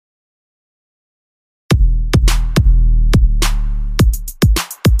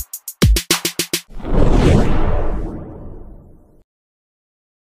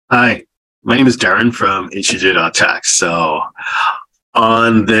Hi, my name is Darren from HTJ.tax. So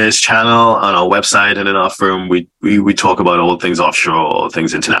on this channel, on our website and in our firm, we talk about all things offshore, all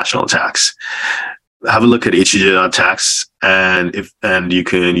things international tax. Have a look at HTJ.tax, and you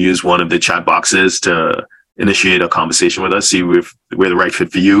can use one of the chat boxes to initiate a conversation with us, see if we're the right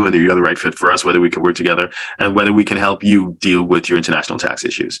fit for you and you're the right fit for us, whether we can work together and whether we can help you deal with your international tax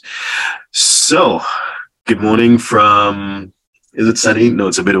issues. So good morning from, is it sunny? No,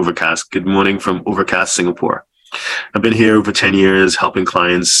 it's a bit overcast. Good morning from overcast Singapore. I've been here over 10 years helping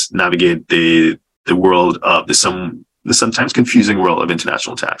clients navigate the world of the sometimes confusing world of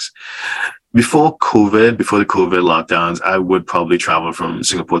international tax. Before the COVID lockdowns, I would probably travel from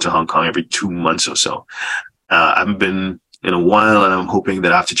Singapore to Hong Kong every 2 months or so. I haven't been in a while, and I'm hoping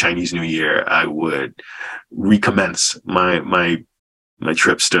that after Chinese New Year, I would recommence my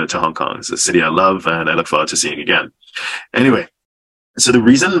trips to Hong Kong. It's a city I love, and I look forward to seeing again. Anyway, so the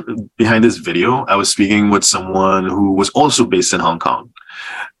reason behind this video, I was speaking with someone who was also based in Hong Kong,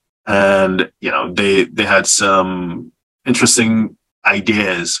 and they had some interesting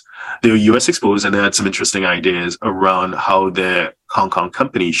ideas. They were US exposed, and they had some interesting ideas around how their Hong Kong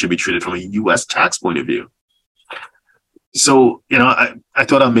company should be treated from a US tax point of view. So, I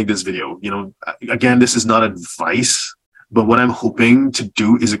thought I'd make this video. Again, this is not advice, but what I'm hoping to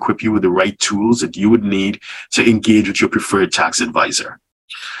do is equip you with the right tools that you would need to engage with your preferred tax advisor.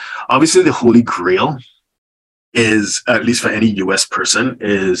 Obviously, the holy grail is, at least for any US person,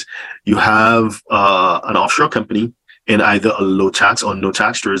 is you have an offshore company in either a low tax or no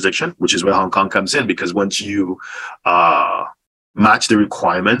tax jurisdiction, which is where Hong Kong comes in, because once you match the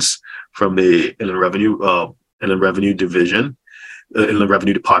requirements from the Inland Revenue Division, Inland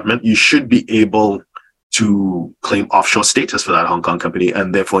Revenue Department, you should be able to claim offshore status for that Hong Kong company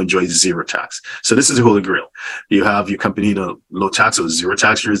and therefore enjoy zero tax. So this is the holy grail. You have your company in a low tax or zero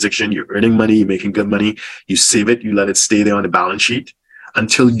tax jurisdiction. You're earning money, you're making good money. You save it, you let it stay there on the balance sheet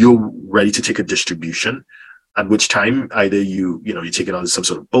until you're ready to take a distribution. At which time, either you take it out as some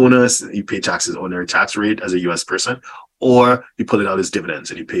sort of bonus, you pay taxes ordinary tax rate as a US person, or you pull it out as dividends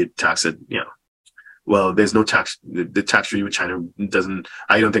and you pay tax at, well, there's no tax. The tax treaty with China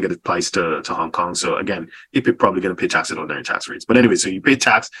I don't think it applies to Hong Kong. So again, you're probably going to pay tax at ordinary tax rates. But anyway, so you pay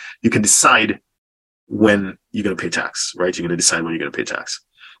tax, you can decide when you're going to pay tax, right? You're going to decide when you're going to pay tax.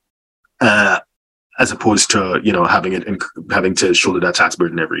 As opposed to, having to shoulder that tax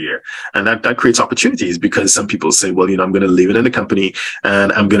burden every year. And that creates opportunities, because some people say, well, I'm going to leave it in the company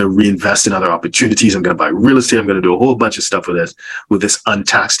and I'm going to reinvest in other opportunities. I'm going to buy real estate. I'm going to do a whole bunch of stuff with this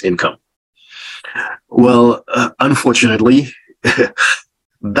untaxed income. Well, unfortunately,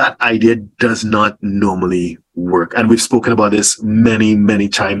 that idea does not normally work. And we've spoken about this many, many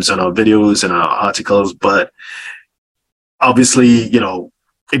times on our videos and our articles, but obviously,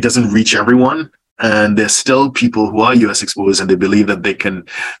 it doesn't reach everyone. And there's still people who are US exposed and they believe that they can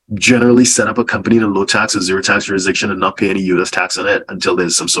generally set up a company in a low tax or zero tax jurisdiction and not pay any US tax on it until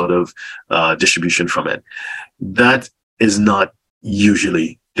there's some sort of distribution from it. That is not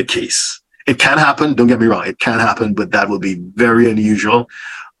usually the case. It can happen, don't get me wrong, it can happen, but that will be very unusual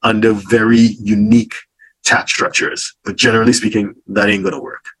under very unique tax structures. But generally speaking, that ain't gonna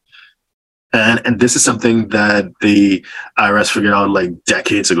work. And this is something that the IRS figured out like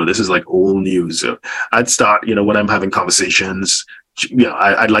decades ago. This is like old news. So I'd start, when I'm having conversations,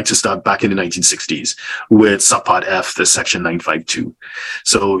 I'd like to start back in the 1960s with Subpart F, the section 952.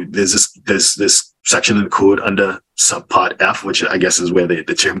 So there's this section in the code under Subpart F, which I guess is where the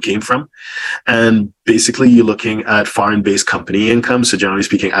term came from. And basically you're looking at foreign-based company income. So generally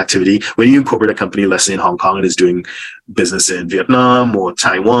speaking, activity, when you incorporate a company, let's say in Hong Kong, and is doing business in Vietnam or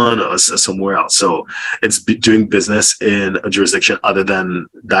Taiwan or somewhere else. So it's doing business in a jurisdiction other than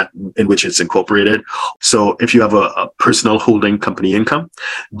that in which it's incorporated. So if you have a personal holding company income,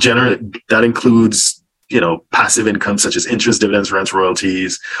 generally that includes passive income such as interest, dividends, rents,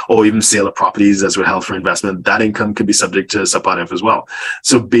 royalties, or even sale of properties as withheld for investment. That income can be subject to Subpart F as well.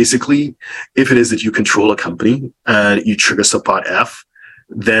 So basically, if it is that you control a company and you trigger Subpart F,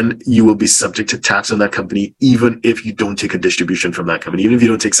 then you will be subject to tax on that company, even if you don't take a distribution from that company, even if you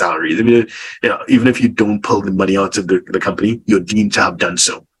don't take salaries, even if you don't pull the money out of the company, you're deemed to have done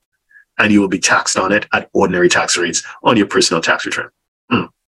so. And you will be taxed on it at ordinary tax rates on your personal tax return.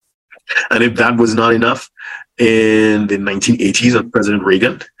 And if that was not enough, in the 1980s of President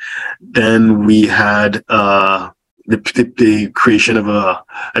Reagan, then we had the creation of a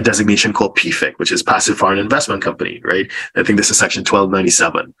designation called PFIC, which is Passive Foreign Investment Company, right? I think this is section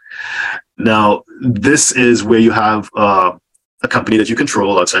 1297. Now, this is where you have a company that you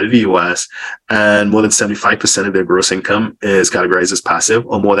control outside of the US, and more than 75% of their gross income is categorized as passive,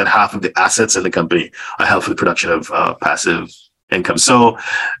 or more than half of the assets in the company are held for the production of passive income. So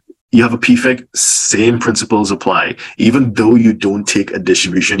you have a PFIC, same principles apply. Even though you don't take a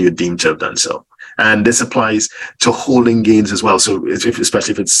distribution, you're deemed to have done so. And this applies to holding gains as well. So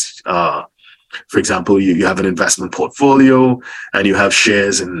especially if it's, for example, you have an investment portfolio and you have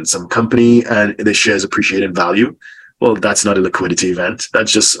shares in some company and the shares appreciate in value. Well, that's not a liquidity event.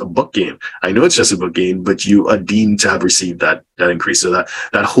 That's just a book gain. I know it's just a book gain, but you are deemed to have received that increase. So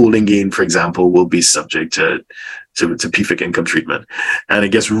that holding gain, for example, will be subject to PFIC income treatment. And it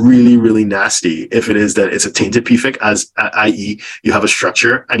gets really, really nasty if it is that it's a tainted PFIC, i.e. you have a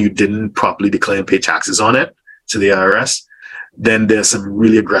structure and you didn't properly declare and pay taxes on it to the IRS. Then there's some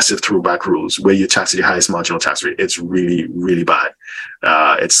really aggressive throwback rules where you tax at the highest marginal tax rate. It's really, really bad.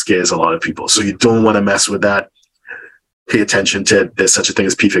 It scares a lot of people. So you don't want to mess with that. Pay attention to there's such a thing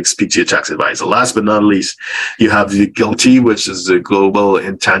as PFIC. Speak to your tax advisor. Last but not least, you have the GILTI, which is the Global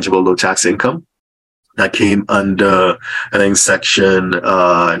Intangible Low Tax Income. That came under, I think, Section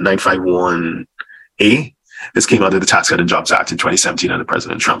 951A. This came out of the Tax Cut and Jobs Act in 2017 under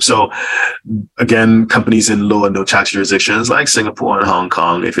President Trump. So again, companies in low and no tax jurisdictions like Singapore and Hong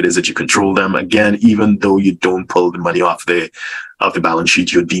Kong, if it is that you control them, again, even though you don't pull the money off the balance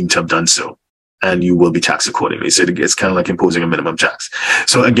sheet, you're deemed to have done so. And you will be taxed accordingly. So it's kind of like imposing a minimum tax.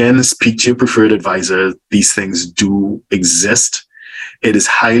 So again, speak to your preferred advisor. These things do exist. It is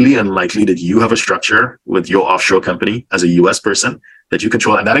highly unlikely that you have a structure with your offshore company as a US person that you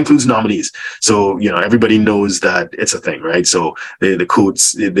control, and that includes nominees. So, everybody knows that it's a thing, right? So the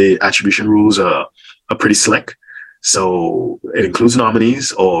codes, the attribution rules are pretty slick. So it includes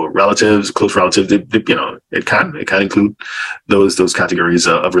nominees or relatives, close relatives. It can include those categories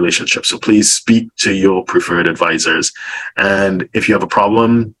of relationships. So please speak to your preferred advisors. And if you have a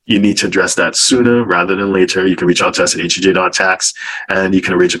problem, you need to address that sooner rather than later. You can reach out to us at htj.tax and you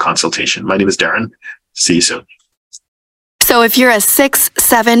can arrange a consultation. My name is Darren. See you soon. So if you're a 6,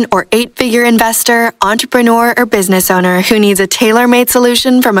 7, or 8-figure investor, entrepreneur, or business owner who needs a tailor-made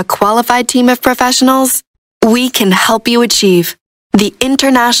solution from a qualified team of professionals, we can help you achieve the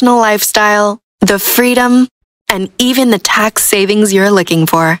international lifestyle, the freedom, and even the tax savings you're looking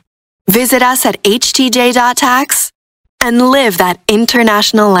for. Visit us at htj.tax and live that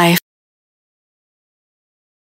international life.